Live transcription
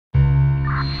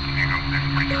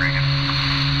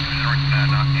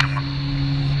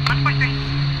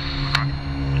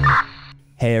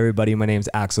Hey everybody, my name is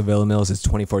Axel Villamills. It's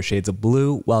 24 Shades of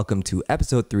Blue. Welcome to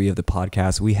episode 3 of the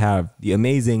podcast. We have the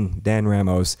amazing Dan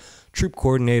Ramos, troop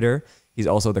coordinator. He's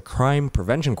also the crime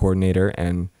prevention coordinator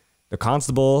and the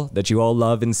constable that you all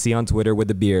love and see on Twitter with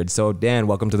the beard. So Dan,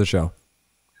 welcome to the show.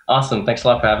 Awesome. Thanks a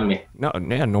lot for having me.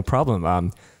 No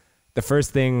problem. The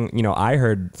first thing, I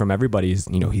heard from everybody is,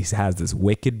 he has this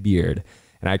wicked beard.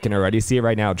 And I can already see it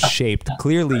right now. It's shaped.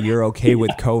 Clearly, you're okay with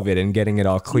COVID and getting it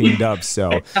all cleaned up.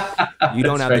 So you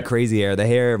don't have the crazy hair. The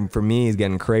hair for me is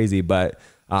getting crazy. But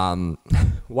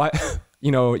why?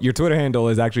 Your Twitter handle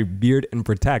is actually Beard and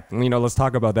Protect. Let's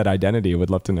talk about that identity. I would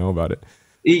love to know about it.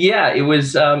 Yeah, it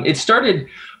was. It started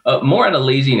more out of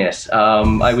laziness.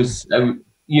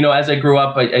 As I grew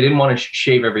up, I didn't want to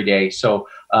shave every day. So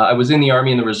I was in the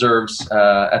Army and the reserves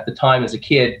at the time as a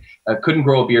kid. I couldn't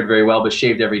grow a beard very well, but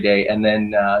shaved every day. And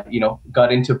then,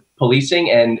 got into policing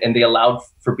and they allowed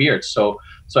for beards. So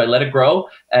I let it grow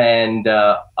and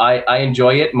I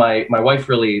enjoy it. My wife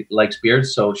really likes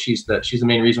beards. So she's the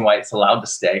main reason why it's allowed to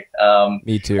stay.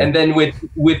 Me too. And then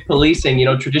with policing,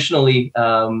 traditionally,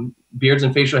 beards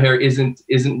and facial hair isn't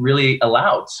really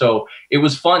allowed. So it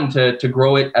was fun to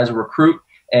grow it as a recruit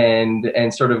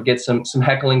and sort of get some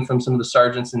heckling from some of the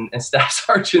sergeants and staff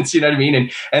sergeants, you know what I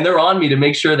mean? And they're on me to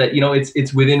make sure that,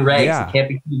 it's within regs. Yeah. It can't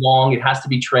be too long. It has to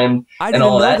be trimmed. I didn't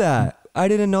know that. I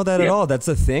didn't know that at all. That's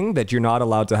a thing that you're not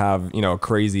allowed to have,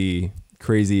 crazy,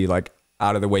 like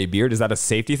out of the way beard. Is that a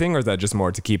safety thing or is that just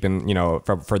more to keep in,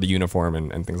 for the uniform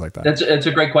and things like that? That's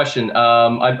a great question.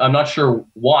 I'm not sure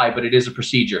why, but it is a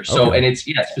procedure. So, okay. And it's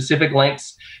specific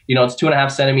lengths, it's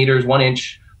 2.5 centimeters, 1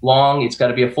 inch long. It's got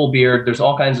to be a full beard. There's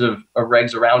all kinds of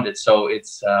regs around it. So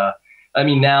it's,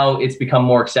 now it's become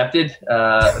more accepted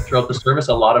throughout the service.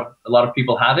 A lot of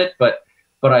people have it, but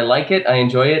I like it. I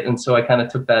enjoy it. And so I kind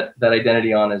of took that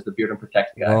identity on as the Beard and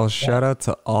Protect guy. Well, shout out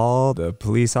to all the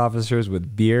police officers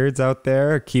with beards out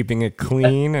there, keeping it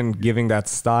clean and giving that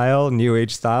style, new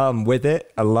age style. I'm with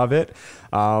it. I love it.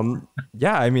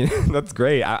 That's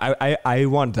great. I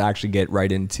wanted to actually get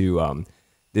right into,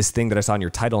 this thing that I saw on your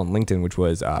title on LinkedIn, which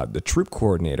was the troop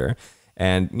coordinator.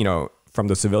 And, from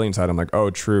the civilian side, I'm like, oh,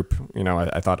 troop,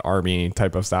 I thought Army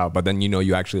type of style. But then,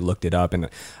 you actually looked it up and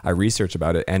I researched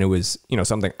about it. And it was,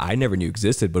 something I never knew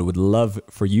existed, but would love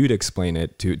for you to explain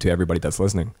it to everybody that's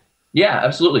listening. Yeah,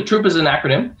 absolutely. Troop is an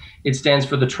acronym. It stands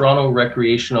for the Toronto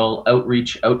Recreational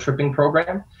Outreach Out-Tripping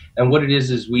Program. And what it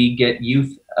is we get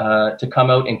youth to come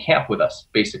out and camp with us,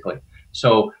 basically.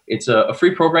 So it's a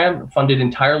free program funded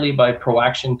entirely by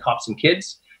ProAction Cops and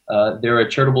Kids. They're a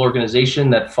charitable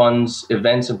organization that funds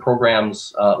events and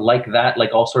programs like that,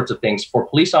 like all sorts of things for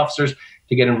police officers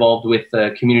to get involved with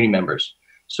community members.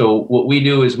 So what we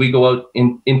do is we go out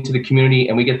into the community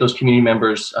and we get those community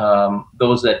members,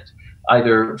 those that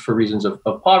either for reasons of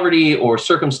poverty or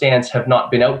circumstance have not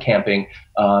been out camping.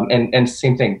 And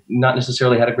same thing, not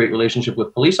necessarily had a great relationship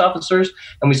with police officers.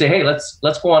 And we say, hey,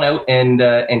 let's go on out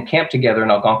and camp together in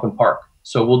Algonquin Park.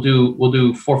 So we'll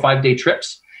do 4 or 5 day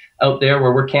trips out there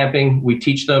where we're camping. We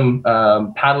teach them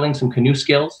paddling, some canoe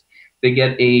skills. They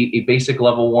get a basic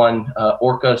level 1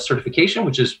 ORCA certification,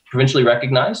 which is provincially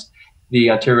recognized,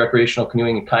 the Ontario Recreational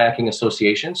Canoeing and Kayaking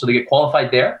Association. So they get qualified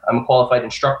there. I'm a qualified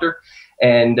instructor.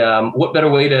 And what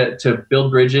better way to build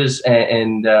bridges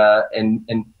and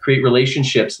create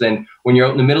relationships than when you're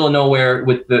out in the middle of nowhere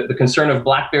with the concern of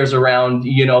black bears around,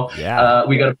 we got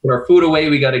to put our food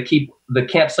away. We got to keep the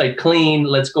campsite clean.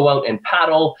 Let's go out and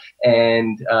paddle.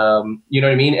 And you know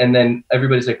what I mean? And then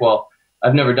everybody's like, well,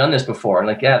 I've never done this before. I'm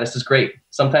like, yeah, this is great.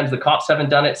 Sometimes the cops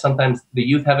haven't done it. Sometimes the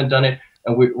youth haven't done it.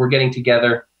 And we're getting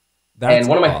together. That's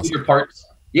one of my favorite parts.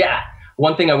 Yeah.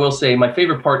 One thing I will say, my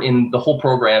favorite part in the whole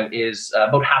program is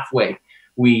about halfway.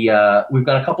 We've got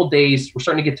a couple days. We're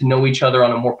starting to get to know each other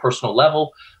on a more personal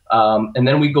level. And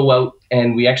then we go out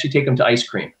and we actually take them to ice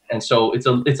cream. And so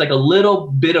it's like a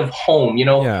little bit of home,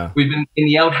 Yeah. We've been in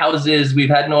the outhouses. We've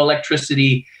had no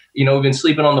electricity. We've been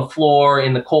sleeping on the floor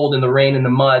in the cold, in the rain, in the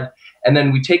mud. And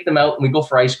then we take them out and we go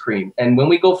for ice cream. And when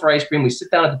we go for ice cream, we sit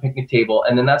down at the picnic table.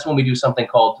 And then that's when we do something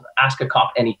called Ask a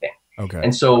Cop Anything. Okay.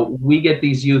 And so we get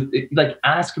these youth, like,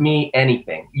 ask me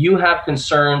anything. You have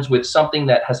concerns with something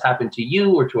that has happened to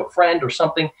you or to a friend or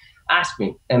something, ask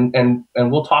me and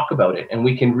we'll talk about it and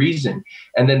we can reason.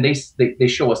 And then they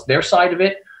show us their side of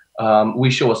it.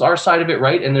 We show us our side of it,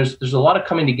 right? And there's a lot of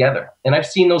coming together. And I've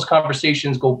seen those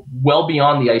conversations go well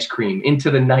beyond the ice cream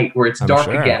into the night where it's dark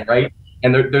again, right?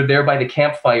 and they're there by the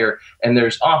campfire, and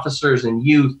there's officers and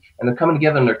youth, and they're coming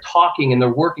together and they're talking and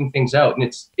they're working things out, and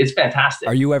it's fantastic.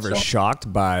 Are you ever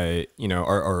shocked by, you know,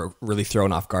 or really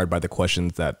thrown off guard by the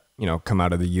questions that, you know, come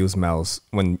out of the youth's mouths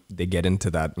when they get into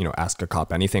that, you know, ask a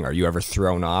cop anything? Are you ever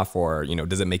thrown off, or, you know,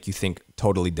 does it make you think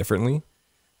totally differently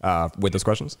with those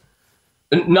questions?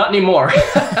 Not anymore.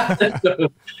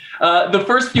 The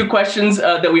first few questions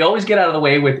that we always get out of the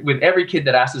way with every kid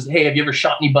that asks us, hey, have you ever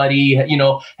shot anybody? You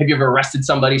know, have you ever arrested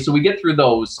somebody? So we get through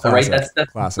those, all right? That's the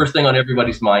first thing on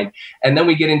everybody's mind. And then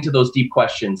we get into those deep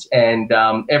questions, and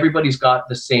everybody's got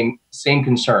the same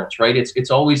concerns, right?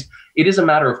 It is a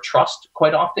matter of trust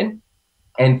quite often,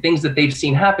 and things that they've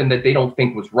seen happen that they don't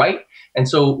think was right. And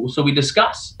so we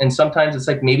discuss, and sometimes it's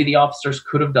like maybe the officers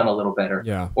could have done a little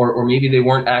better, or maybe they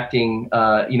weren't acting,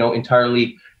 you know,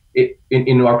 entirely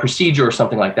in our procedure or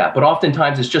something like that. But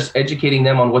oftentimes it's just educating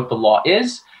them on what the law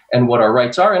is and what our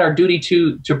rights are and our duty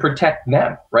to protect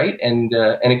them, right? And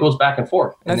it goes back and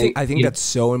forth. And I think that's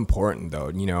so important, though.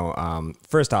 You know,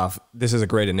 first off, this is a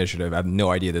great initiative. I had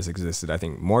no idea this existed. I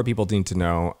think more people need to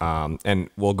know, and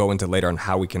we'll go into later on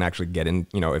how we can actually get in,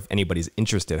 you know, if anybody's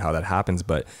interested, how that happens.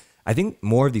 But I think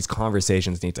more of these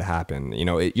conversations need to happen. You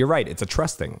know, you're right. It's a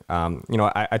trust thing. You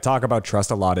know, I talk about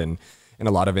trust a lot in a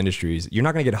lot of industries. You're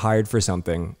not going to get hired for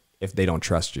something if they don't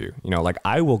trust you. You know, like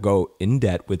I will go in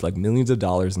debt with like millions of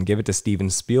dollars and give it to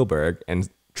Steven Spielberg and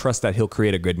trust that he'll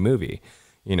create a good movie.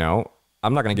 You know,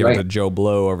 I'm not going to give it to Joe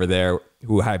Blow over there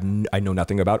who I know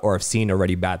nothing about or have seen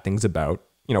already bad things about.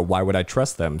 You know, why would I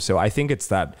trust them? So I think it's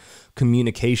that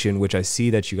communication, which I see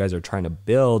that you guys are trying to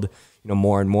build, you know,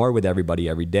 more and more with everybody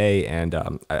every day. And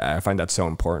I find that so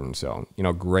important. So, you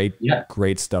know, great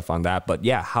stuff on that. But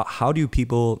yeah, how do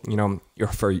people, you know,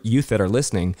 for youth that are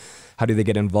listening, how do they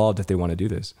get involved if they want to do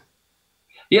this?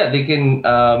 Yeah, they can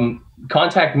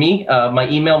contact me, my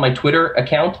email, my Twitter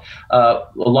account. A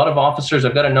lot of officers,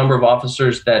 I've got a number of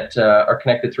officers that are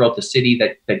connected throughout the city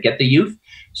that get the youth.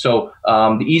 So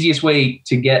the easiest way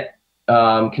to get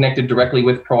connected directly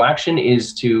with ProAction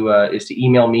is to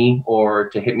email me or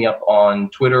to hit me up on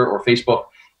Twitter or Facebook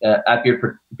at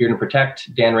Beard and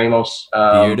Protect, Dan Ramos.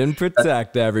 Beard and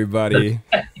Protect, everybody.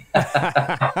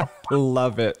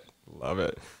 Love it. Love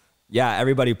it. Yeah,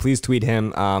 everybody, please tweet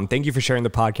him. Thank you for sharing the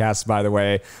podcast, by the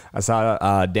way. I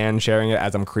saw Dan sharing it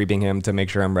as I'm creeping him to make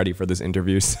sure I'm ready for this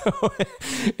interview. So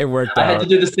it worked out. I had to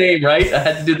do the same, right? I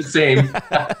had to do the same.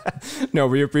 No,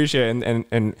 we appreciate it.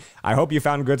 And I hope you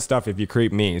found good stuff if you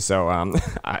creep me. So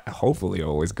hopefully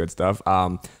always good stuff.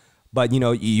 But, you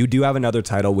know, you do have another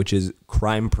title, which is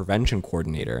Crime Prevention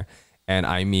Coordinator. And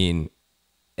I mean,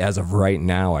 as of right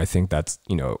now, I think that's,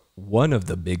 you know, one of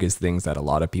the biggest things that a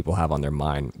lot of people have on their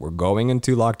mind. We're going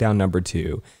into lockdown number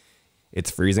 2. It's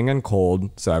freezing and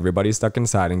cold, so everybody's stuck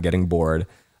inside and getting bored.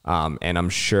 And I'm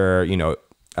sure, you know,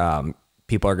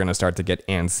 people are going to start to get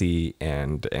antsy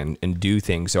and do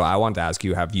things. So I want to ask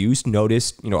you, have you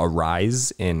noticed, you know, a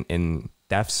rise in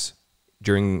thefts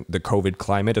during the COVID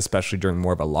climate, especially during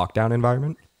more of a lockdown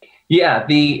environment? Yeah,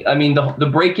 the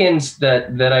break-ins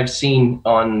that I've seen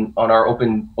on our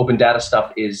open data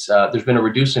stuff is there's been a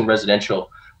reduce in residential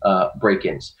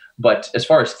break-ins. But as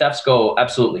far as thefts go,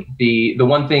 absolutely. The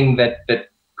one thing that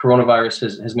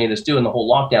coronavirus has made us do in the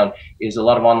whole lockdown is a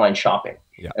lot of online shopping.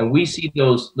 Yeah. And we see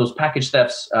those package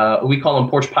thefts. We call them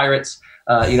porch pirates.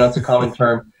 You know, it's a common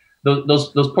term.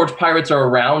 Those porch pirates are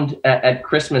around at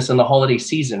Christmas and the holiday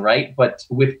season, right? But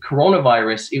with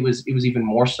coronavirus, it was even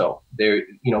more so there,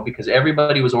 you know, because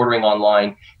everybody was ordering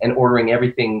online and ordering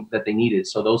everything that they needed.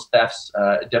 So those thefts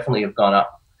definitely have gone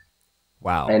up.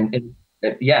 Wow. And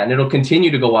yeah, and it'll continue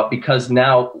to go up because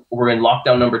now we're in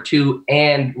lockdown number 2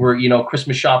 and we're, you know,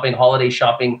 Christmas shopping, the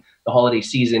holiday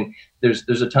season. There's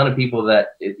a ton of people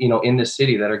that, you know, in this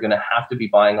city that are going to have to be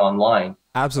buying online.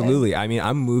 Absolutely. I mean,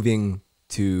 I'm moving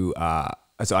to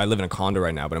so I live in a condo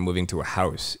right now, but I'm moving to a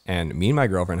house, and me and my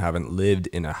girlfriend haven't lived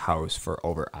in a house for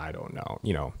over, I don't know,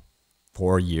 you know,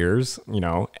 4 years, you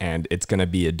know, and it's going to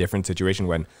be a different situation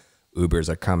when Ubers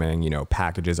are coming, you know,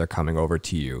 packages are coming over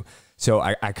to you. So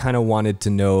I kind of wanted to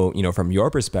know, you know, from your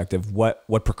perspective, what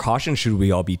precautions should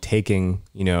we all be taking,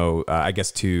 you know, I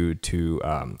guess to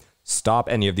stop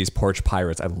any of these porch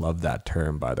pirates. I love that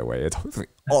term, by the way. It's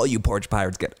all you porch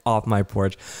pirates, get off my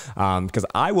porch. Because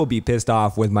I will be pissed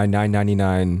off with my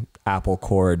 $9.99 Apple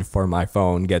cord for my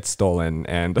phone gets stolen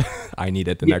and I need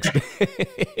it the next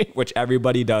day, which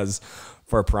everybody does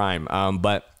for Prime.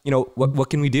 But you know,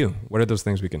 what can we do? What are those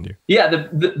things we can do? Yeah,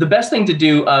 the best thing to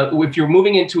do if you're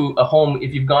moving into a home,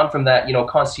 if you've gone from that, you know,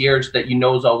 concierge that you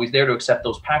know is always there to accept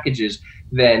those packages,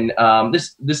 then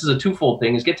this is a twofold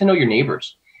thing: is get to know your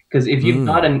neighbors. Because if you've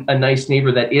got a nice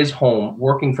neighbor that is home,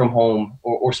 working from home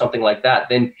or something like that,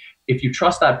 then if you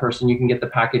trust that person, you can get the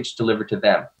package delivered to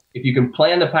them. If you can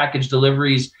plan the package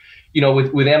deliveries,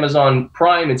 with Amazon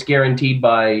Prime, it's guaranteed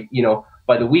by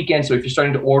the weekend. So if you're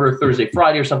starting to order Thursday,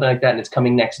 Friday or something like that, and it's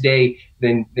coming next day,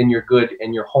 then you're good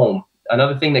and you're home.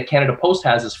 Another thing that Canada Post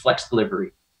has is flex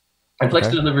delivery. And flex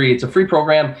delivery, it's a free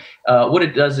program. What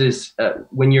it does is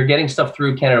when you're getting stuff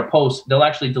through Canada Post, they'll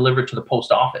actually deliver it to the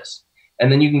post office.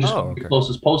 And then you can just go to your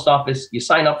closest post office, you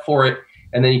sign up for it,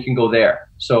 and then you can go there.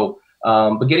 So,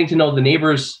 but getting to know the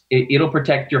neighbors, it'll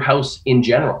protect your house in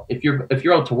general. If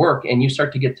you're out to work and you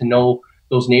start to get to know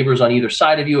those neighbors on either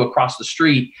side of you across the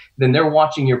street, then they're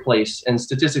watching your place. And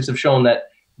statistics have shown that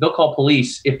they'll call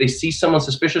police if they see someone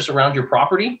suspicious around your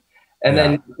property. And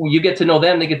then when you get to know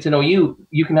them, they get to know you.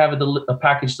 You can have a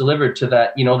package delivered to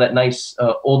that, that nice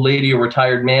old lady or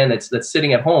retired man that's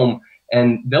sitting at home,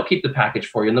 and they'll keep the package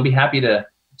for you, and they'll be happy to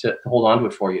hold on to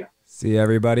it for you. See,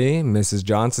 everybody, Mrs.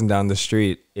 Johnson down the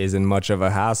street isn't much of a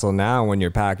hassle now when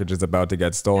your package is about to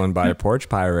get stolen by a porch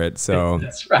pirate. So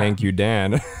That's right. Thank you,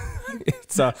 Dan.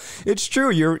 It's true.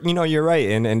 You're right.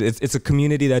 And it's a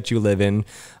community that you live in.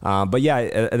 But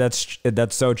yeah,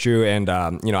 that's so true. And,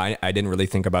 I didn't really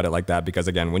think about it like that because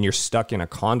again, when you're stuck in a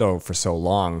condo for so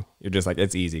long, you're just like,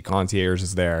 it's easy. Concierge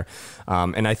is there.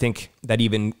 And I think that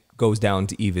even goes down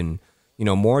to even,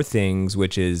 more things,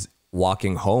 which is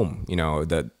walking home.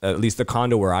 At least the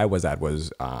condo where I was at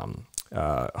was,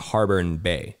 Harbor and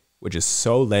Bay, which is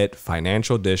so lit,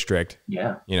 financial district.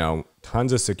 Yeah.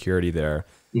 Tons of security there.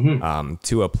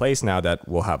 To a place now that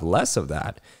will have less of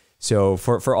that. So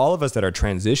for all of us that are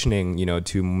transitioning,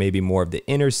 to maybe more of the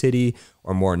inner city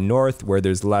or more north where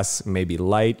there's less maybe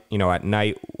light, at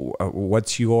night,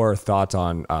 what's your thoughts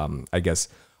on, I guess,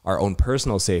 our own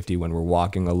personal safety when we're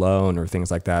walking alone or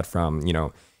things like that from,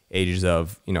 ages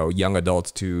of, young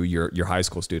adults to your high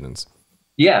school students?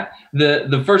 Yeah,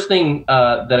 the first thing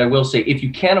that I will say, if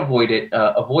you can avoid it,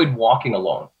 avoid walking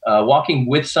alone. Walking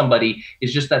with somebody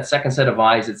is just that second set of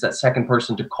eyes. It's that second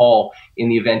person to call in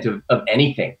the event of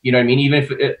anything. You know what I mean? Even if,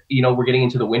 we're getting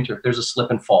into the winter, if there's a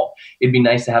slip and fall, it'd be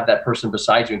nice to have that person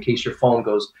beside you in case your phone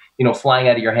goes, flying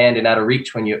out of your hand and out of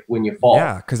reach when you fall.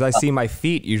 Yeah, because I see my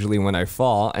feet usually when I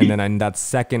fall, and then in that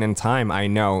second in time, I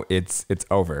know it's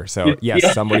over. So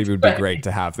yes, somebody would be great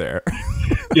to have there.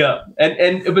 Yeah,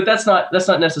 but that's not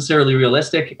necessarily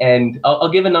realistic. And I'll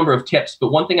give a number of tips.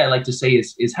 But one thing I like to say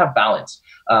is have balance.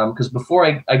 Because before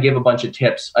I give a bunch of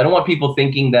tips, I don't want people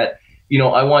thinking that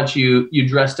I want you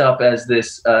dressed up as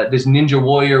this ninja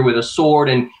warrior with a sword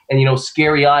and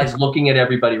scary eyes looking at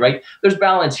everybody. Right? There's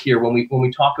balance here when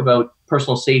we talk about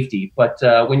personal safety. But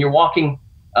when you're walking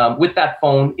with that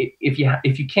phone, if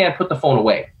you can, put the phone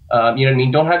away. You know what I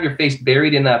mean? Don't have your face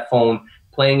buried in that phone,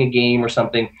 playing a game or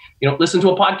something. Listen to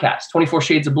a podcast, 24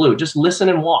 Shades of Blue. Just listen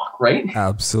and walk, right?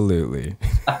 Absolutely.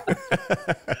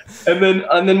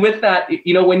 And then with that,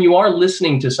 when you are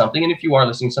listening to something, and if you are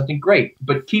listening to something, great,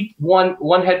 but keep one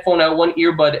headphone out, one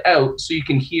earbud out, so you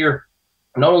can hear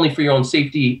not only for your own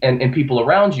safety and people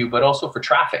around you, but also for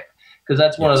traffic. Because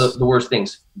that's one of the worst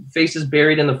things. Faces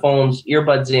buried in the phones,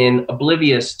 earbuds in,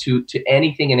 oblivious to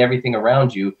anything and everything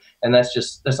around you. And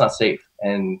that's not safe.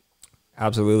 And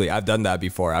absolutely. I've done that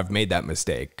before. I've made that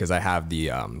mistake because I have the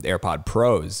AirPod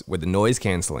Pros with the noise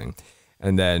canceling.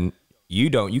 And then you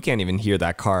can't even hear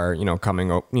that car,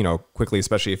 coming, quickly,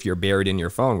 especially if you're buried in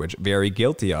your phone, which very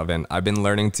guilty of. And I've been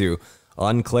learning to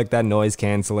unclick that noise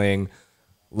canceling,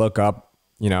 look up,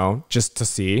 just to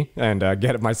see and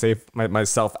get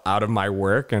myself out of my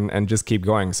work and just keep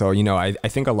going. So, I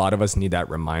think a lot of us need that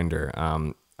reminder.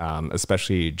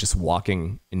 Especially just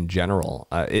walking in general.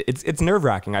 It's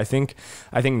nerve-wracking. I think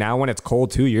now when it's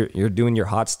cold too, you're doing your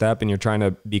hot step and you're trying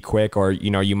to be quick, or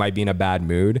you might be in a bad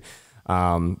mood.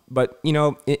 But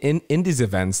in these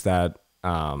events that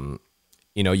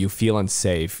you feel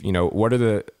unsafe, what are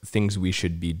the things we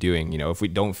should be doing? If we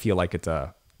don't feel like it's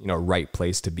a right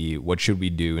place to be, what should we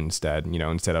do instead?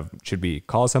 Instead of, should we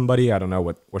call somebody? I don't know,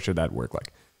 what should that work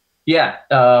like? Yeah,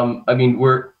 I mean,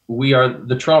 we are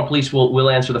the Toronto Police will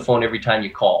answer the phone every time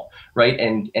you call, right?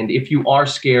 And if you are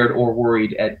scared or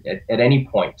worried at any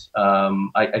point,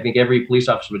 I think every police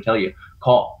officer would tell you,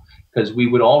 call, because we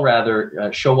would all rather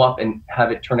show up and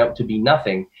have it turn out to be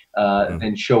nothing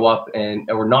than show up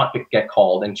or not get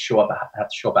called and have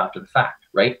to show up after the fact,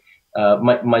 right?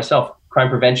 Myself, crime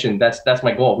prevention, that's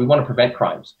my goal. We want to prevent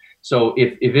crimes. So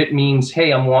if it means,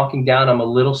 hey, I'm walking down, I'm a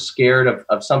little scared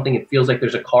of something, it feels like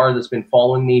there's a car that's been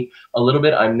following me a little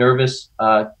bit, I'm nervous,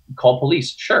 call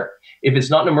police, sure. If it's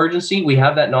not an emergency, we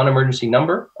have that non-emergency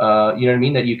number, you know what I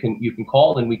mean, that you can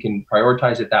call, and we can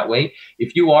prioritize it that way.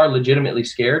 If you are legitimately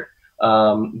scared,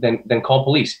 then call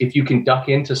police. If you can duck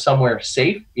into somewhere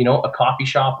safe, you know, a coffee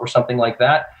shop or something like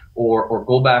that, or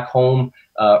go back home,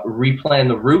 replan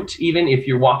the route. Even if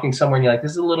you're walking somewhere and you're like,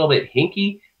 this is a little bit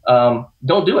hinky,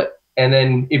 don't do it. And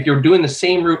then if you're doing the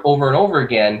same route over and over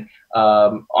again,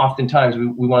 oftentimes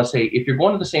we want to say, if you're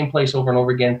going to the same place over and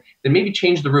over again, then maybe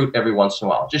change the route every once in a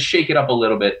while. Just shake it up a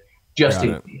little bit, just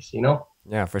in case, you know?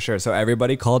 Yeah, for sure. So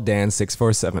everybody call Dan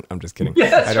 647. I'm just kidding.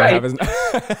 Yeah, that's right. Have his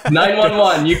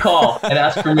 911. You call and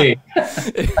ask for me.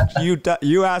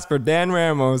 You ask for Dan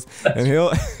Ramos, and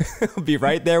he'll be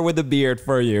right there with the beard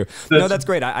for you. No, that's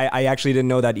great. I actually didn't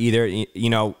know that either.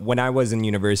 You know, when I was in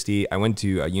university, I went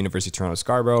to University of Toronto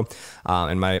Scarborough,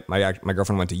 and my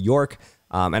girlfriend went to York.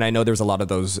 And I know there's a lot of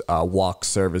those walk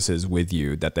services with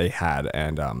you that they had,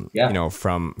 and you know,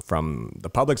 from the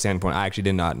public standpoint, I actually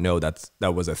did not know that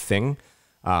was a thing,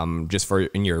 just for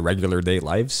in your regular day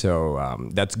life. So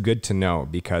that's good to know,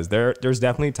 because there's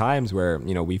definitely times where,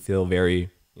 you know, we feel very,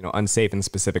 you know, unsafe in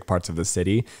specific parts of the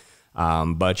city.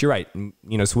 But you're right,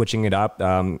 you know, switching it up,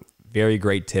 very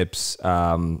great tips.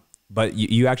 But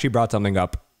you actually brought something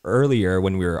up earlier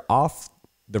when we were off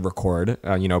the record,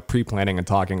 you know, pre-planning and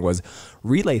talking, was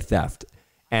relay theft.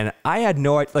 And I had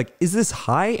no idea, like, is this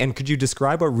high? And could you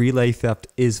describe what relay theft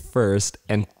is first?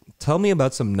 And tell me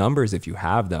about some numbers if you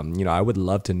have them. You know, I would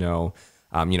love to know,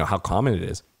 you know, how common it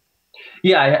is.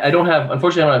 Yeah, I don't have,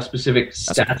 unfortunately, I don't have specific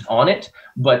stats on it.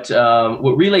 But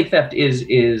what relay theft is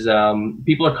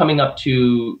people are coming up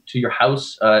to your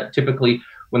house, typically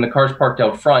when the car's parked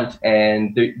out front,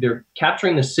 and they're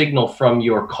capturing the signal from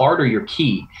your card or your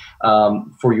key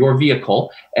for your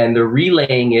vehicle, and they're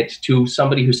relaying it to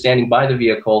somebody who's standing by the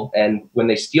vehicle. And when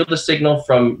they steal the signal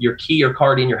from your key or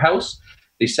card in your house,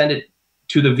 they send it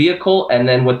to the vehicle, and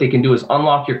then what they can do is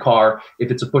unlock your car. If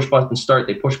it's a push button start,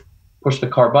 they push the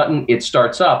car button, it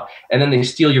starts up, and then they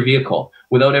steal your vehicle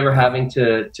without ever having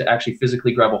to actually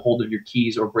physically grab a hold of your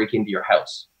keys or break into your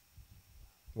house.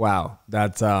 Wow,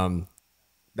 that's some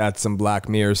Black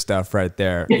Mirror stuff right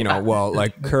there. You know, well,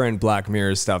 like current Black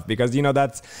Mirror stuff, because, you know,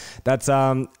 that's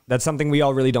something we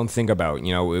all really don't think about.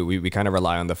 You know, we kind of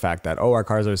rely on the fact that, oh, our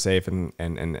cars are safe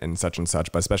and such and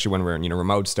such, but especially when we're, you know,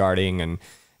 remote starting and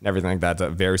everything like that,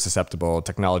 very susceptible.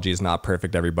 Technology is not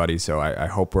perfect, everybody. So I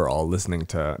hope we're all listening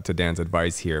to Dan's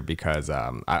advice here, because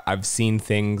I've seen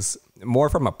things more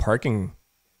from a parking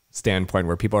standpoint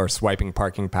where people are swiping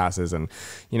parking passes and,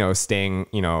 you know, staying,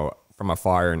 you know, from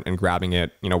afar and grabbing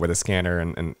it, you know, with a scanner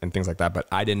and things like that. But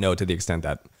I didn't know to the extent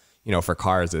that, you know, for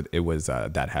cars, it was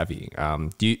that heavy.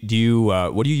 What do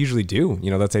you usually do? You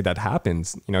know, let's say that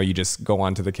happens, you know, you just go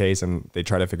onto the case and they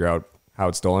try to figure out how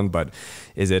it's stolen. But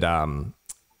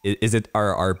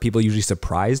are people usually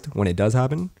surprised when it does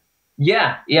happen?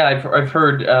 Yeah. I've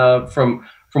heard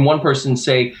from one person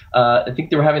say, I think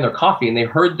they were having their coffee and they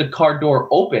heard the car door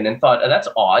open and thought, oh, that's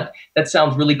odd. That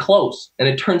sounds really close. And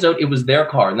it turns out it was their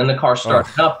car. And then the car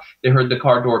started up. They heard the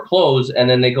car door close, and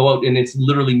then they go out, and it's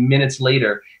literally minutes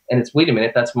later. And it's, wait a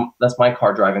minute, that's my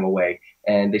car driving away.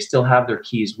 And they still have their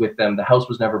keys with them. The house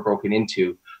was never broken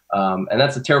into. And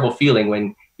that's a terrible feeling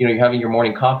when, you know, you're having your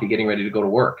morning coffee, getting ready to go to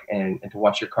work, and to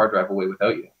watch your car drive away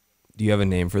without you. Do you have a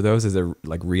name for those? Is it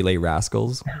like relay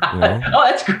rascals? You know? Oh,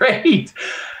 that's great.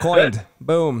 Coined.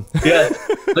 Boom. Yeah,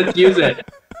 let's use it.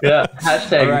 Yeah.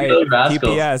 Hashtag relay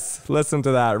rascals. TPS. Listen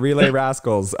to that. Relay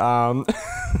rascals. Yeah.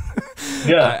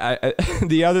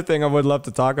 The other thing I would love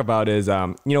to talk about is,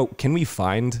 you know, can we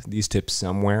find these tips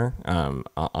somewhere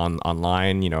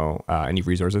online? You know, any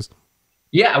resources?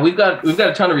 Yeah, we've got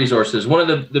a ton of resources. One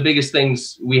of the biggest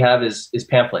things we have is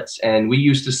pamphlets, and we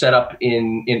used to set up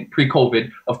in pre-COVID,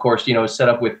 of course, you know, set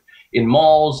up in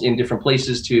malls, in different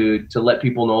places to let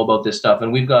people know about this stuff.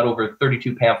 And we've got over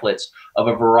 32 pamphlets of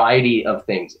a variety of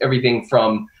things, everything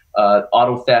from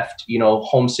auto theft, you know,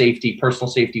 home safety, personal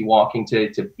safety, walking,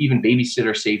 to even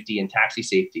babysitter safety and taxi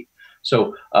safety.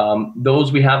 So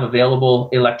those we have available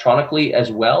electronically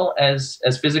as well as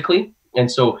physically. And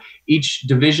so each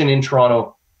division in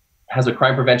Toronto has a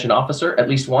crime prevention officer, at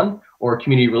least one, or a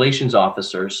community relations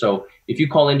officer. So if you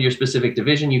call into your specific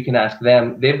division, you can ask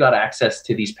them. They've got access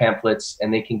to these pamphlets,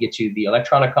 and they can get you the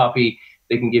electronic copy.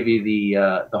 They can give you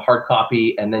the hard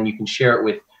copy, and then you can share it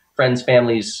with friends,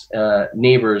 families,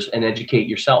 neighbors, and educate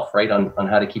yourself, right, on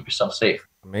how to keep yourself safe.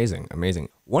 Amazing, amazing.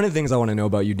 One of the things I want to know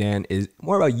about you, Dan, is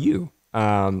more about you. You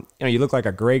know, you look like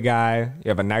a great guy. You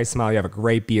have a nice smile. You have a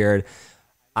great beard.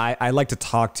 I like to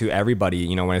talk to everybody.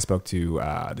 You know, when I spoke to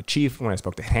the chief, when I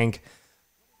spoke to Hank,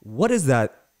 what is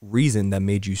that reason that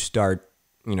made you start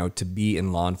you know, to be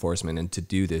in law enforcement and to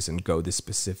do this and go this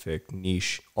specific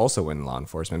niche also in law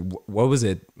enforcement? What was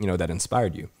it, you know, that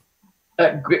inspired you?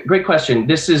 Great question.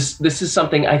 This is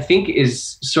something I think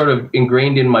is sort of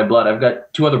ingrained in my blood. I've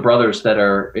got two other brothers that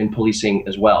are in policing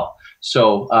as well.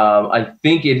 So I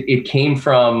think it came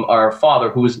from our father,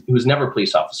 who was never a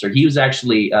police officer. He was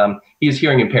actually he was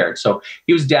hearing impaired, so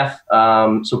he was deaf,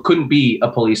 so couldn't be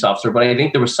a police officer. But I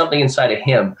think there was something inside of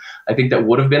him, I think, that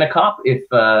would have been a cop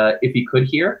if he could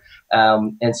hear.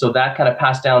 And so that kind of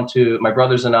passed down to my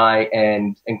brothers and I,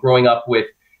 and growing up with,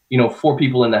 you know, 4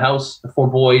 people in the house, 4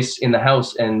 boys in the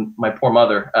house, and my poor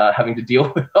mother having to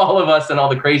deal with all of us and all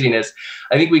the craziness.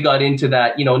 I think we got into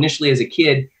that, you know, initially as a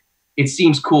kid. It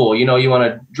seems cool, you know, you want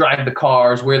to drive the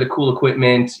cars, wear the cool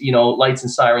equipment, you know, lights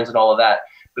and sirens and all of that.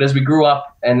 But as we grew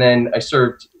up, and then I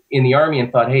served in the Army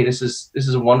and thought, hey, this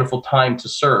is a wonderful time to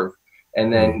serve.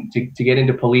 And then to get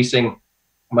into policing,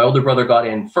 my older brother got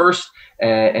in first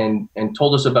and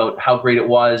told us about how great it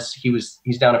was. He's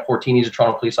down at 14. He's a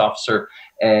Toronto police officer,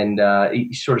 and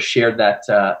he sort of shared that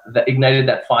ignited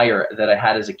that fire that I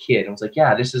had as a kid. I was like,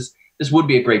 yeah, this would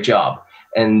be a great job.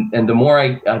 And the more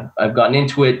I've gotten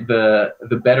into it,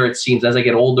 the better it seems as I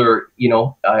get older. You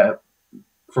know,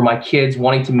 for my kids,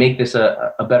 wanting to make this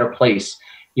a better place,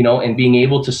 you know, and being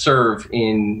able to serve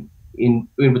in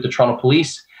with the Toronto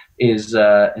Police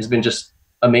has been just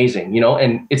amazing, you know.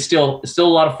 And it's still a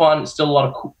lot of fun. It's still a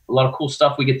lot of cool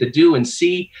stuff we get to do and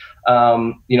see.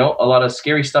 You know, a lot of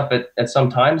scary stuff at some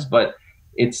times, but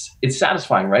it's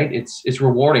satisfying, right? It's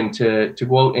rewarding to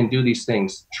go out and do these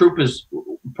things. Troop is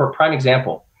prime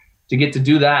example, to get to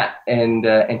do that and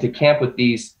to camp with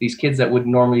these kids that would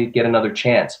normally get another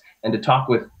chance, and to talk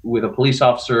with a police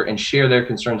officer and share their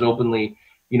concerns openly.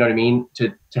 You know what I mean?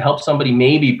 To help somebody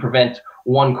maybe prevent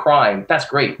one crime. That's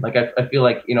great. Like I feel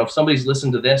like, you know, if somebody's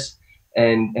listened to this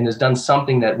and has done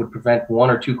something that would prevent 1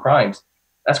 or 2 crimes,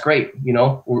 that's great. You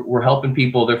know, we're helping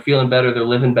people. They're feeling better. They're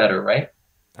living better, right?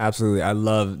 Absolutely. I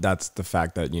love that's the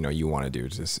fact that, you know, you want to do.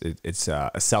 It's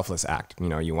a selfless act. You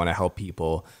know, you want to help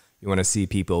people. You want to see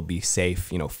people be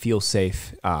safe, you know, feel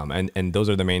safe. And those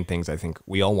are the main things I think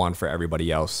we all want for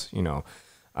everybody else, you know,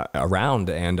 around.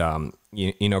 And,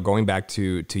 you know, going back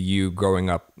to you growing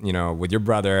up, you know, with your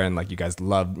brother, and like you guys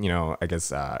love, you know, I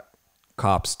guess,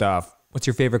 cop stuff. What's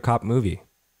your favorite cop movie?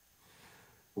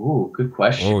 Ooh, good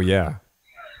question. Oh, yeah.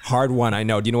 Hard one. I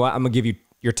know. Do you know what? I'm going to give you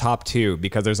your top 2,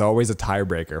 because there's always a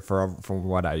tiebreaker from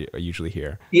what I usually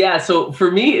hear. Yeah. So for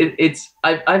me,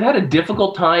 I've had a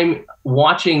difficult time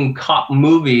watching cop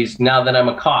movies now that I'm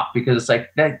a cop, because it's like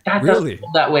that really? Doesn't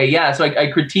feel that way. Yeah. So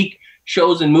I critique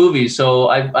shows and movies. So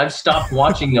I've stopped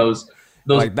watching those.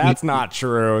 Like, that's not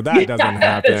true. That doesn't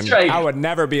happen. That's right. I would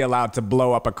never be allowed to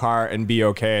blow up a car and be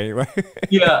okay.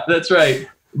 Yeah, that's right.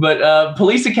 But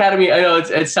Police Academy, I know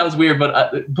it sounds weird,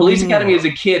 but Police Academy as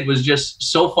a kid was just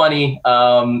so funny,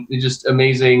 just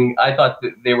amazing. I thought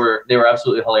that they were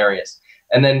absolutely hilarious.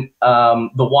 And then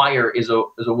The Wire is a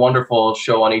wonderful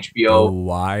show on HBO. The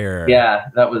Wire. Yeah,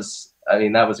 that was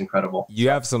incredible. You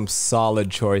have some solid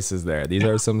choices there. These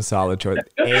are some solid choices.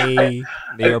 They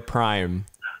are prime.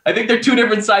 I think they're 2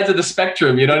 different sides of the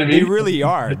spectrum. You know what I mean? They really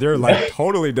are. They're like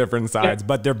totally different sides,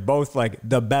 but they're both like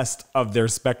the best of their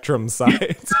spectrum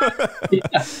sides.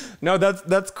 Yeah. No,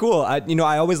 that's cool. You know,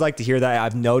 I always like to hear that.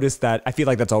 I've noticed that. I feel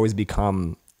like that's always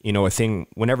become, you know, a thing.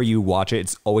 Whenever you watch it,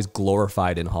 it's always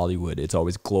glorified in Hollywood. It's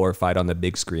always glorified on the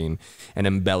big screen and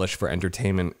embellished for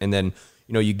entertainment. And then,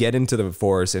 you know, you get into the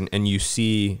force and you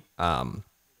see, you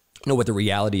know, what the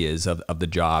reality is of the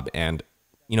job. And,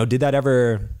 you know, did that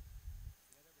ever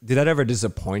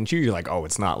disappoint you? You're like, oh,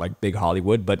 it's not like big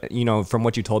Hollywood, but, you know, from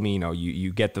what you told me, you know,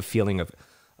 you get the feeling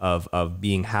of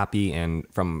being happy and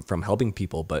from helping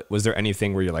people. But was there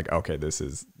anything where you're like, okay, this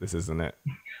isn't it?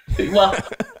 Well,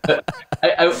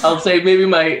 I'll say maybe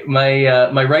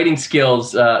my writing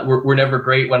skills were never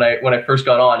great when I first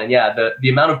got on, and yeah, the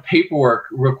amount of paperwork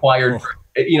required. Oh.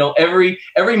 You know, every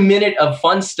minute of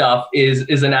fun stuff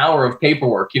is an hour of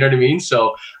paperwork. You know what I mean?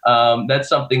 So that's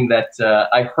something that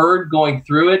I heard going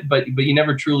through it, but you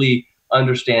never truly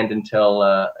understand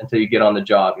until you get on the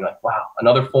job. You're like, wow,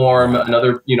 another form,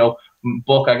 another, you know,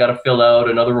 book I got to fill out,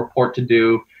 another report to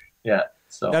do. Yeah.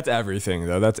 So that's everything,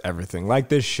 though. That's everything. Like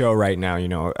this show right now, you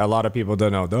know, a lot of people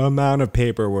don't know the amount of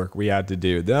paperwork we had to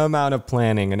do, the amount of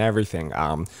planning and everything.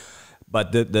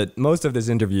 But the most of this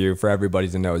interview, for everybody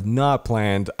to know, is not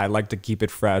planned. I like to keep it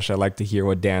fresh. I like to hear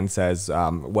what Dan says,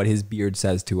 what his beard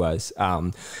says to us.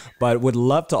 But would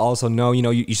love to also know, you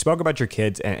know, you spoke about your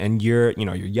kids and you're, you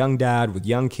know, your young dad with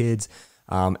young kids,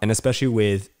 and especially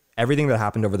with everything that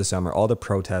happened over the summer, all the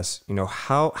protests, you know,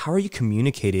 how are you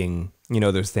communicating,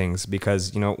 those things,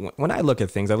 because, when I look at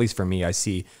things, at least for me, I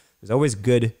see there's always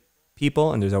good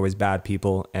people and there's always bad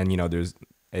people. And,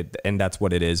 and that's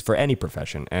what it is for any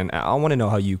profession. And I want to know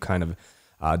how you kind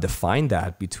of define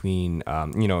that between,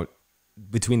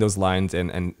 between those lines,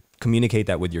 and communicate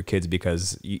that with your kids,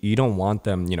 because you don't want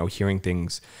them, hearing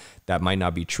things that might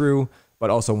not be true, but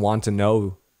also want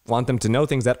them to know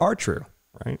things that are true.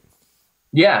 Right.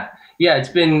 Yeah. It's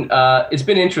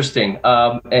been interesting.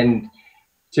 And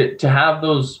to have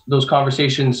those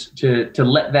conversations, to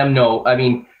let them know. I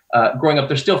mean, growing up,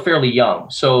 they're still fairly young.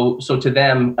 So to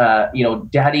them,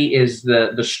 daddy is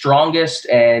the strongest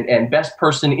and best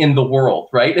person in the world.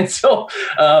 Right. And so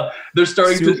they're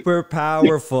starting super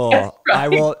powerful.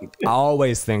 Right. I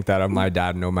always think that of my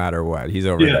dad, no matter what. He's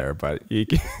over there, but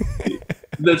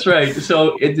That's right.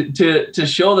 So to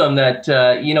show them that,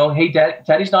 hey,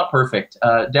 daddy's not perfect.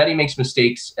 Daddy makes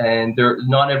mistakes, and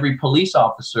not every police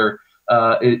officer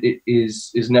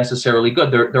is necessarily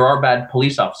good. There are bad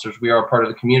police officers. We are a part of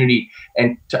the community,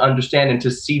 and to understand and to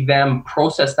see them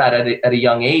process that at a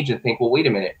young age and think, well, wait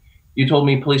a minute, you told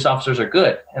me police officers are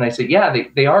good. And I said, yeah,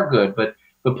 they are good, but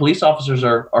police officers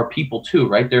are people too,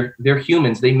 right? They're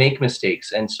humans. They make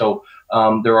mistakes. And so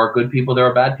there are good people, there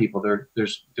are bad people.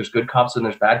 There's good cops and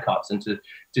there's bad cops. And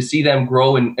to see them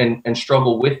grow and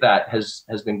struggle with that has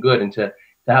been good. And to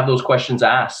have those questions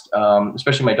asked,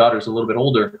 especially my daughter's a little bit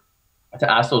older, to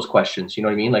ask those questions, you know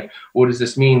what I mean? Like, what does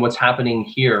this mean? What's happening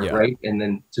here, right? And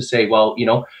then to say, well,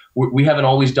 we haven't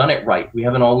always done it right. We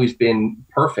haven't always been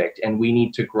perfect, and we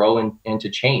need to grow and to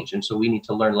change. And so we need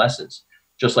to learn lessons,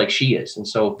 just like she is. And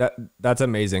so that's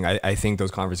amazing. I think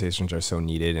those conversations are so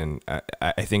needed. And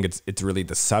I think it's really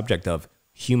the subject of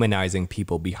humanizing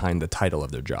people behind the title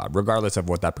of their job, regardless of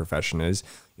what that profession is.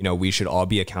 We should all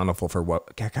be accountable for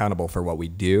what we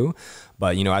do.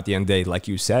 But, at the end of the day, like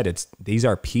you said, these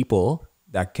are people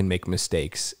that can make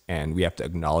mistakes, and we have to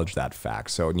acknowledge that fact.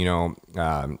 So,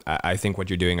 I think what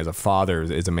you're doing as a father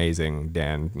is amazing,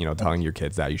 Dan, telling your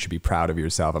kids that you should be proud of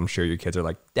yourself. I'm sure your kids are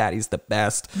like, daddy's the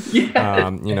best,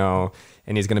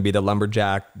 and he's going to be the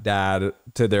lumberjack dad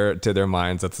to their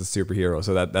minds. That's a superhero.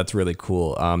 So that's really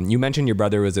cool. You mentioned your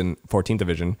brother was in 14th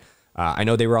Division. I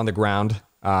know they were on the ground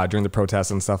during the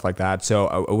protests and stuff like that. So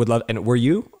I would love, and were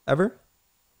you ever?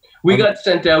 We got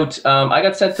sent out. I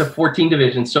got sent to 14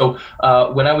 Division. So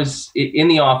when I was in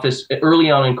the office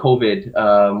early on in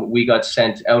COVID, we got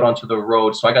sent out onto the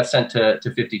road. So I got sent to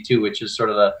 52, which is sort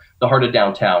of the heart of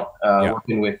downtown,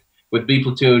 working with B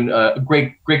Platoon, a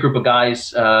great group of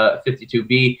guys,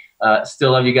 52B.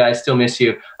 Still love you guys, still miss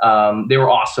you. They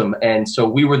were awesome. And so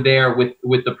we were there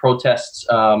with the protests.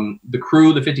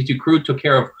 The 52 crew took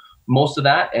care of most of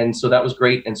that. And so that was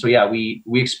great. And so, we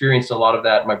experienced a lot of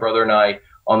that, my brother and I,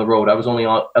 on the road. I was only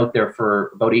out there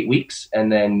for about 8 weeks,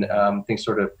 and then things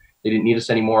they didn't need us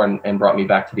anymore, and brought me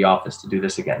back to the office to do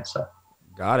this again. So,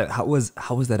 got it. How was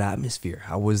that atmosphere?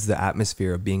 How was the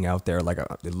atmosphere of being out there? Like,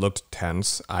 it looked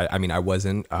tense. I mean, I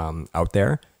wasn't out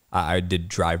there. I did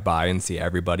drive by and see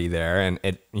everybody there, and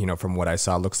it, from what I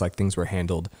saw, it looks like things were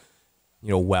handled,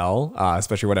 well,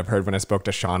 especially what I've heard when I spoke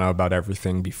to Shauna about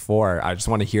everything before. I just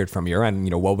want to hear it from your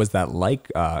end. What was that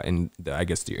like? And I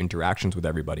guess your interactions with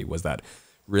everybody, was that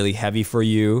really heavy for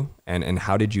you, and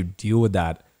how did you deal with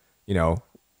that,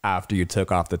 after you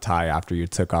took off the tie, after you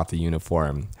took off the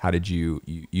uniform? How did you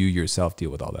yourself deal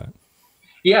with all that?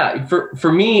 Yeah,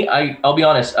 for me, I'll be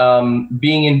honest,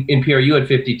 being in PRU at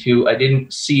 52, I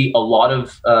didn't see a lot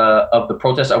of the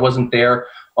protests. I wasn't there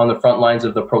on the front lines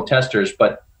of the protesters,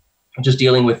 but just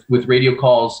dealing with radio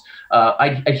calls,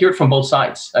 I'd hear it from both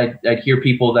sides. I'd hear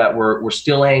people that were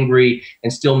still angry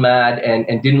and still mad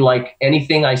and didn't like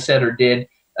anything I said or did,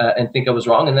 and think I was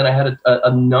wrong. And then I had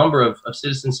a number of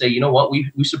citizens say, you know what,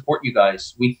 we support you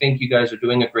guys. We think you guys are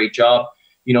doing a great job,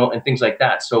 and things like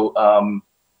that. So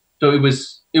it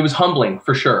was humbling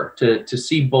for sure to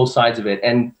see both sides of it.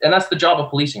 And that's the job of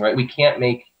policing, right? We can't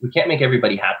make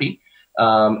everybody happy.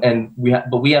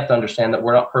 But we have to understand that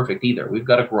we're not perfect either. We've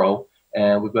got to grow,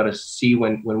 and we've got to see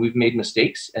when we've made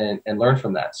mistakes and learn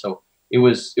from that. So it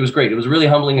was great. It was a really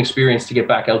humbling experience to get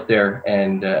back out there,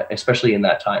 and especially in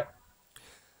that time.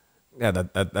 Yeah,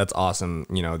 that's awesome.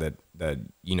 That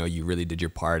you really did your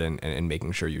part and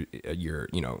making sure you're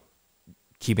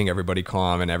keeping everybody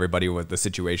calm, and everybody with the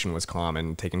situation was calm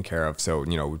and taken care of. So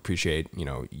we appreciate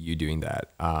you doing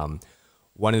that.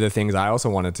 One of the things I also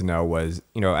wanted to know was,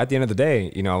 at the end of the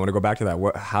day, I want to go back to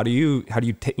that. How do you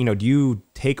do you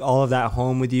take all of that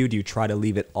home with you? Do you try to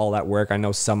leave it all at work? I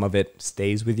know some of it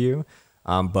stays with you,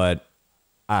 but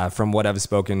from what I've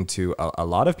spoken to a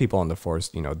lot of people on the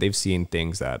force, they've seen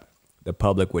things that the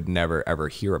public would never, ever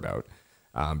hear about.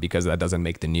 because that doesn't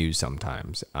make the news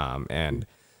sometimes. And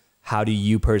how do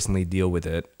you personally deal with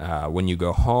it when you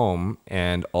go home?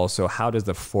 And also, how does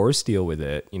the force deal with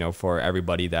it, you know, for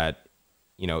everybody that,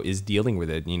 you know, is dealing with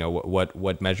it? You know,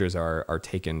 what measures are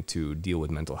taken to deal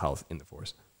with mental health in the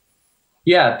force?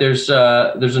 Yeah, there's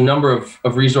a number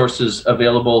of resources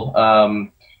available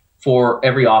for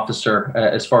every officer,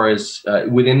 as far as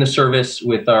within the service,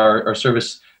 with our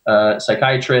service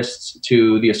psychiatrists,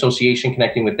 to the association,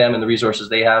 connecting with them and the resources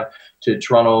they have, to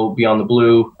Toronto Beyond the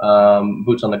Blue,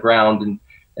 Boots on the Ground, and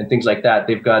things like that.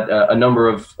 They've got a number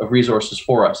of resources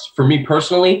for us. For me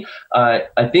personally,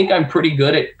 I think I'm pretty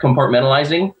good at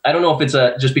compartmentalizing. I don't know if it's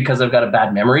just because I've got a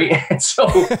bad memory. And so,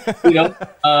 you know,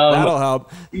 that'll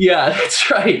help. Yeah,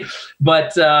 that's right.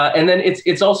 But, and then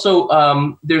it's also,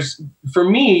 for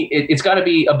me, it's gotta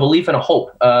be a belief and a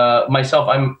hope. Myself,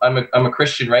 I'm a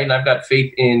Christian, right? And I've got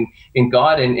faith in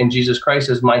God and Jesus Christ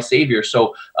as my savior.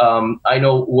 So, I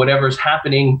know whatever's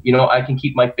happening, you know, I can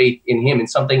keep my faith in him, and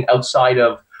something outside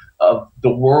of the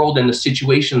world and the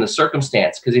situation, the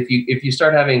circumstance. Because if you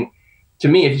start having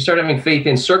faith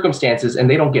in circumstances and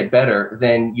they don't get better,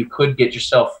 then you could get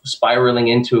yourself spiraling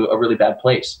into a really bad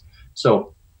place.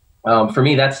 So for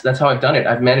me, that's how I've done it.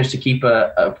 I've managed to keep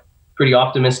a pretty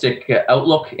optimistic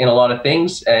outlook in a lot of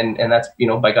things, and that's, you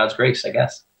know, by God's grace, I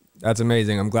guess. That's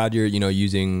amazing. I'm glad you're, you know,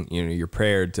 using, you know, your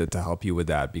prayer to help you with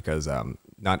that, because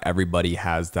not everybody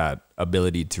has that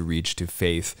ability to reach to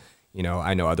faith. You know,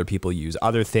 I know other people use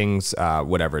other things,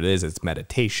 whatever it is, it's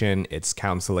meditation, it's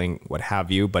counseling, what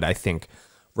have you. But I think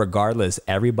regardless,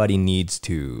 everybody needs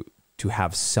to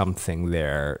have something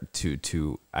there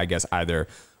to, I guess, either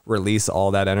release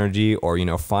all that energy or, you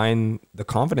know, find the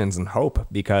confidence and hope,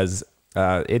 because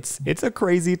it's a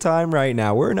crazy time right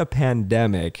now. We're in a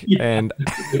pandemic, yeah. And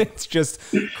it's just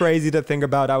crazy to think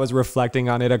about. I was reflecting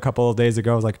on it a couple of days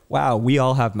ago. I was like, wow, we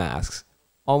all have masks.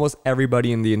 Almost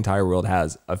everybody in the entire world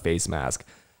has a face mask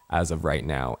as of right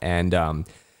now. And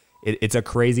it's a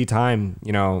crazy time,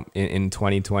 you know, in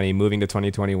 2020, moving to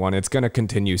 2021. It's going to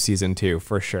continue season 2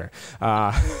 for sure.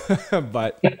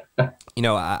 But, you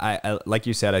know, I like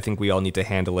you said, I think we all need to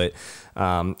handle it.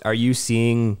 Are you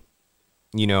seeing,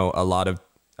 you know, a lot of,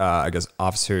 I guess,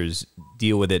 officers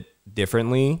deal with it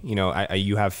differently? You know,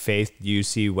 you have faith. Do you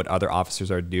see what other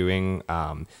officers are doing?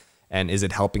 And is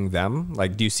it helping them?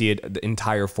 Like, do you see it, the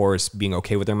entire force being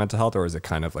okay with their mental health, or is it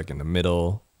kind of like in the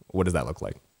middle? What does that look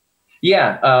like?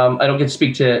 Yeah, I don't get to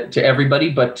speak to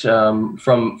everybody, but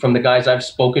from the guys I've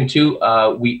spoken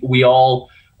to, we all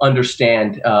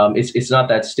understand. It's not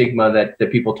that stigma that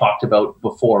people talked about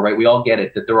before, right? We all get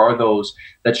it, that there are those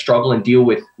that struggle and deal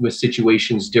with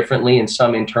situations differently, and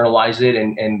some internalize it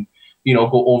and you know,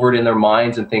 go over it in their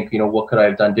minds and think, you know, what could I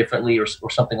have done differently, or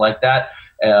something like that.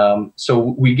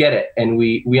 So we get it, and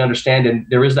we understand, and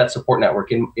there is that support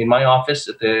network in my office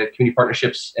at the Community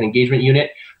Partnerships and Engagement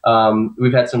Unit.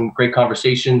 We've had some great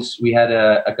conversations. We had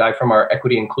a guy from our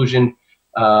Equity Inclusion,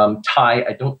 Ty.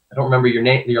 I don't remember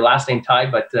your last name, Ty,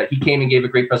 but he came and gave a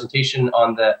great presentation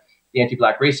on the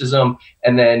anti-Black racism,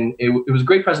 and then it was a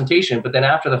great presentation. But then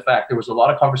after the fact, there was a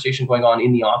lot of conversation going on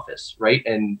in the office, right?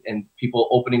 And people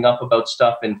opening up about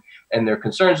stuff and their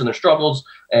concerns and their struggles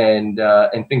and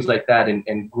things like that,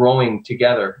 and growing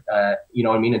together, you know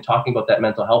what I mean, and talking about that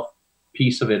mental health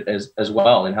piece of it as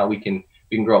well, and how we can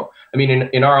grow. I mean,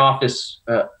 in our office,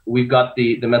 we've got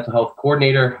the mental health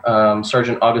coordinator,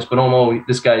 Sergeant August Bonomo.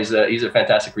 This guy's he's a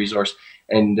fantastic resource,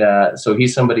 and so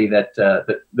he's somebody that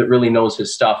really knows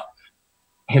his stuff.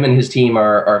 Him and his team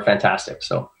are fantastic.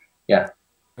 So, yeah.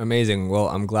 Amazing. Well,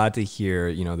 I'm glad to hear,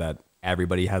 you know, that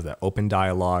everybody has that open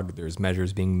dialogue. There's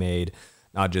measures being made,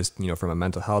 not just, you know, from a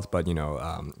mental health, but, you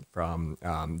know, from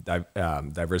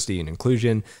diversity and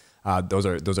inclusion. Those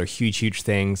are huge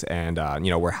things. And,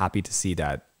 you know, we're happy to see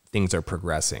that things are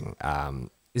progressing.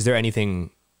 Is there anything,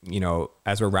 you know,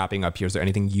 as we're wrapping up here, is there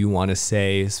anything you want to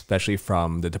say, especially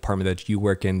from the department that you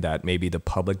work in, that maybe the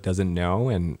public doesn't know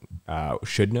and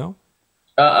should know?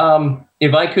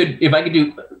 If I could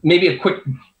do maybe a quick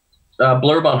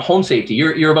blurb on home safety.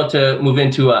 You're about to move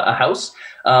into a house.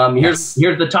 Here's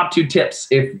the top 2 tips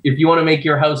if you want to make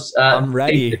your house. I'm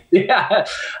ready. Safe. Yeah.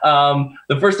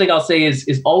 The first thing I'll say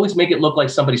is always make it look like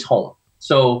somebody's home.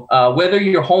 So whether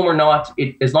you're home or not,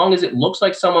 as long as it looks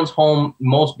like someone's home,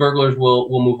 most burglars will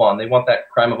move on. They want that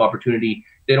crime of opportunity.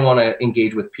 They don't want to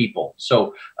engage with people.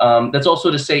 So that's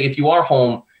also to say, if you are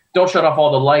home, don't shut off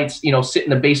all the lights, you know, sit in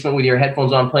the basement with your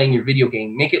headphones on playing your video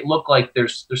game. Make it look like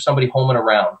there's somebody home and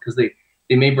around, because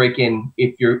they may break in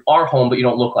if you are home, but you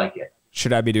don't look like it.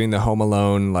 Should I be doing the Home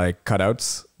Alone like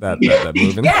cutouts that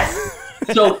move in? Yes.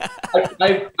 So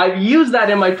I've used that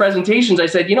in my presentations. I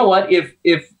said, you know what, if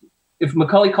if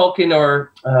Macaulay Culkin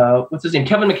or what's his name,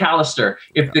 Kevin McAllister,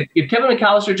 if Kevin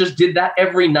McAllister just did that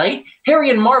every night, Harry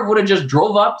and Marv would have just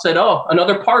drove up, said, "Oh,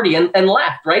 another party," and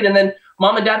left, right? And then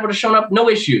mom and dad would have shown up, no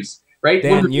issues, right?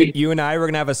 Dan, you and I were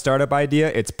gonna have a startup idea.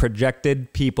 It's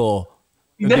projected people.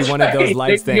 It'd be one of those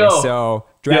lights things. So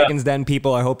Dragon's Den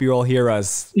people, I hope you all hear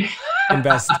us.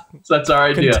 Invest. So that's our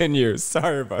idea. Continue.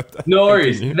 Sorry about that. No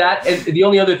worries. That, and the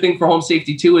only other thing for home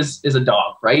safety too is a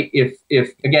dog, right? If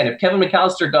Kevin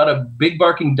McAllister got a big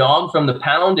barking dog from the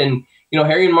pound, and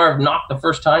Harry and Marv knocked the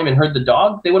first time and heard the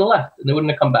dog, they would have left and they wouldn't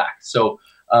have come back. So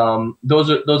those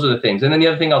are the things. And then the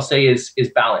other thing I'll say is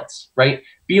balance, right?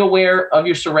 Be aware of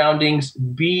your surroundings.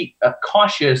 Be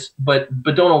cautious, but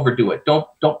don't overdo it.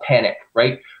 Don't panic,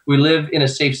 right? We live in a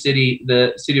safe city.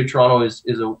 The city of Toronto is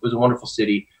a wonderful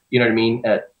city. You know what I mean?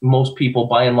 Most people,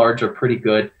 by and large, are pretty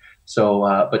good. So,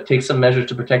 but take some measures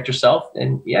to protect yourself,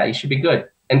 and yeah, you should be good.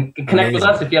 And connect with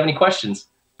us if you have any questions.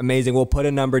 Amazing. We'll put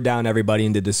a number down, everybody,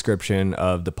 in the description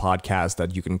of the podcast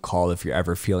that you can call if you're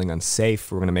ever feeling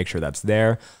unsafe. We're going to make sure that's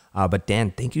there. But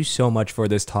Dan, thank you so much for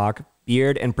this talk.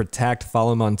 Beard and Protect.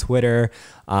 Follow him on Twitter.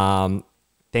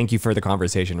 Thank you for the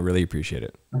conversation. Really appreciate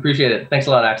it. Appreciate it. Thanks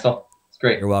a lot, Axel. It's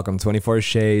great. You're welcome. 24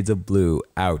 Shades of Blue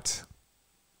out.